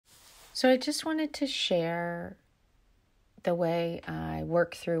So I just wanted to share the way I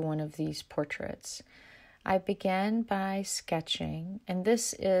work through one of these portraits. I began by sketching, and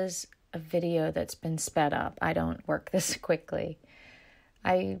this is a video that's been sped up. I don't work this quickly.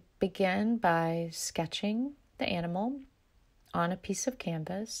 I begin by sketching the animal on a piece of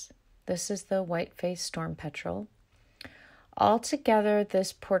canvas. This is the white-faced storm petrel. Altogether,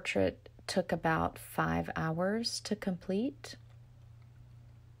 this portrait took about 5 hours to complete.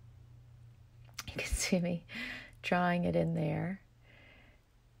 You can see me drawing it in there.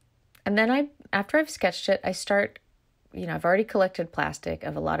 And then after I've sketched it, I start, I've already collected plastic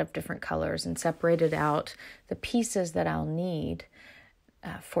of a lot of different colors and separated out the pieces that I'll need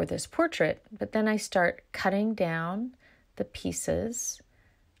for this portrait. But then I start cutting down the pieces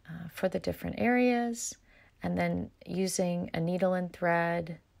for the different areas, and then using a needle and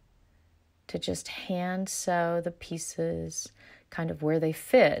thread to just hand sew the pieces kind of where they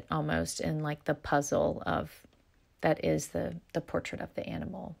fit, almost in like the puzzle of that is the portrait of the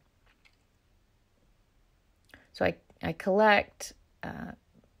animal. So I collect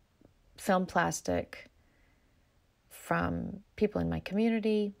film plastic from people in my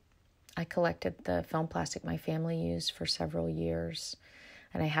community. I collected the film plastic my family used for several years,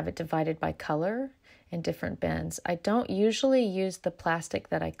 and I have it divided by color in different bins. I don't usually use the plastic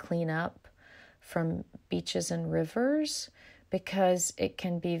that I clean up from beaches and rivers because it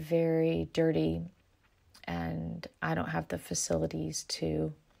can be very dirty and I don't have the facilities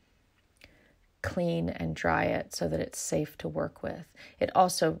to clean and dry it so that it's safe to work with. It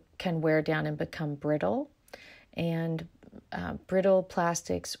also can wear down and become brittle, and brittle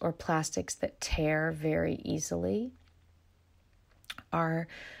plastics or plastics that tear very easily are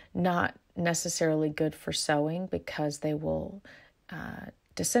not necessarily good for sewing because they will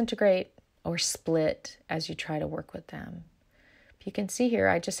disintegrate or split as you try to work with them. You can see here,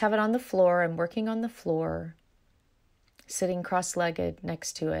 I just have it on the floor. I'm working on the floor, sitting cross-legged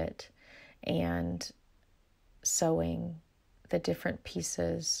next to it and sewing the different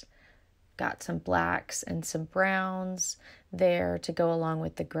pieces. Got some blacks and some browns there to go along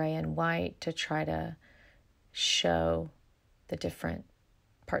with the gray and white to try to show the different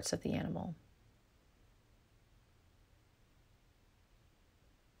parts of the animal.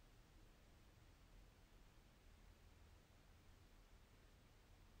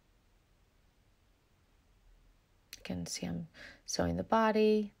 You can see I'm sewing the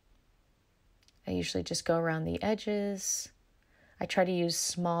body. I usually just go around the edges. I try to use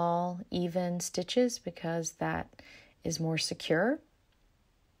small, even stitches because that is more secure.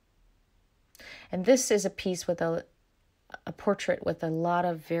 And this is a piece with a portrait with a lot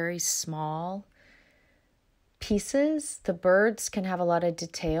of very small pieces. The birds can have a lot of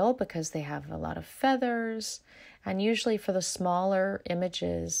detail because they have a lot of feathers. And usually for the smaller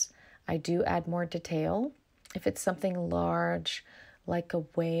images, I do add more detail. If it's something large, like a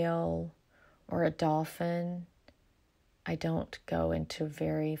whale or a dolphin, I don't go into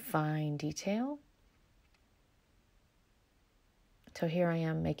very fine detail. So here I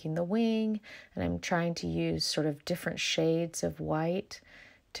am making the wing, and I'm trying to use sort of different shades of white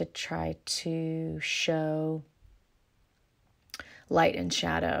to try to show light and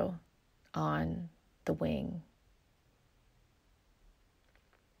shadow on the wing.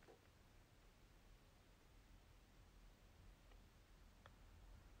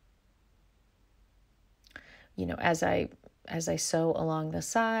 As I sew along the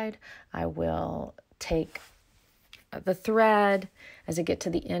side, I will take the thread. As I get to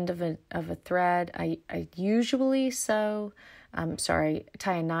the end of a thread, I usually tie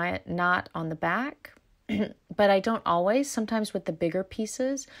a knot on the back, but I don't always. Sometimes with the bigger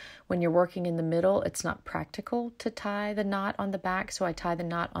pieces, when you're working in the middle, it's not practical to tie the knot on the back, so I tie the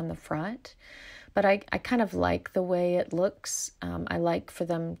knot on the front. But I kind of like the way it looks. I like for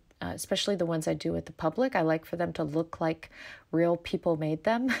them, especially the ones I do with the public, I like for them to look like real people made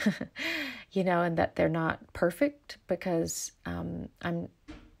them, and that they're not perfect because I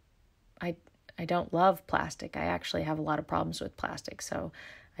don't love plastic. I actually have a lot of problems with plastic, so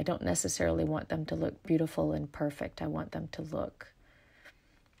I don't necessarily want them to look beautiful and perfect. I want them to look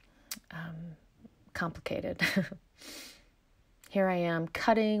complicated. Here I am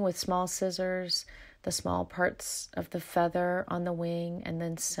cutting with small scissors the small parts of the feather on the wing and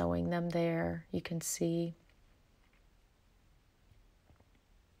then sewing them there. You can see.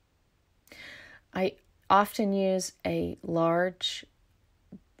 I often use a large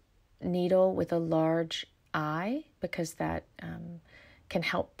needle with a large eye because that can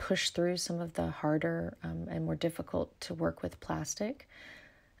help push through some of the harder and more difficult to work with plastic.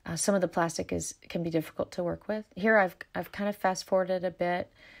 Some of the plastic can be difficult to work with. Here I've kind of fast forwarded a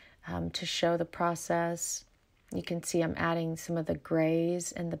bit to show the process. You can see I'm adding some of the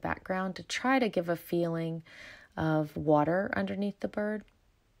grays in the background to try to give a feeling of water underneath the bird.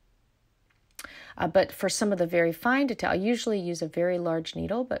 But for some of the very fine detail, I usually use a very large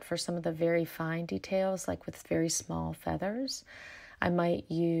needle, but for some of the very fine details, like with very small feathers, I might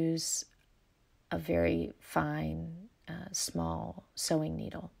use a very fine, small sewing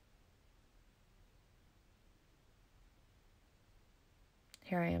needle.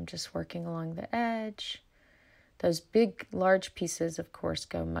 Here I am just working along the edge. Those big, large pieces, of course,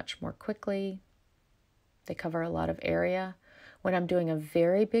 go much more quickly. They cover a lot of area. When I'm doing a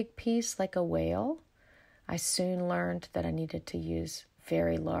very big piece like a whale, I soon learned that I needed to use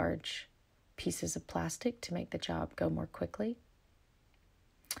very large pieces of plastic to make the job go more quickly.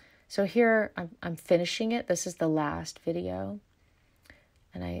 So here I'm finishing it. This is the last video.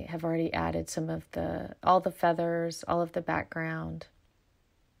 And I have already added some of all the feathers, all of the background.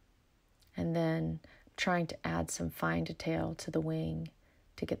 And then trying to add some fine detail to the wing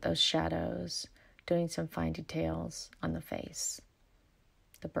to get those shadows, doing some fine details on the face,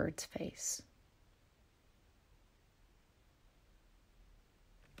 the bird's face.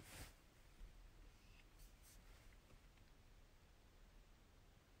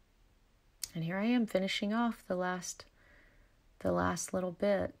 And here I am finishing off the last little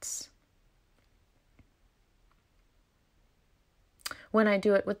bits. When I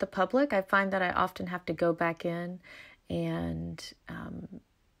do it with the public, I find that I often have to go back in and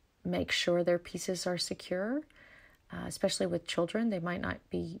make sure their pieces are secure, especially with children. They might not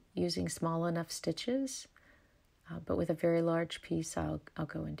be using small enough stitches, but with a very large piece, I'll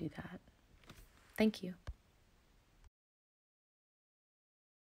go and do that. Thank you.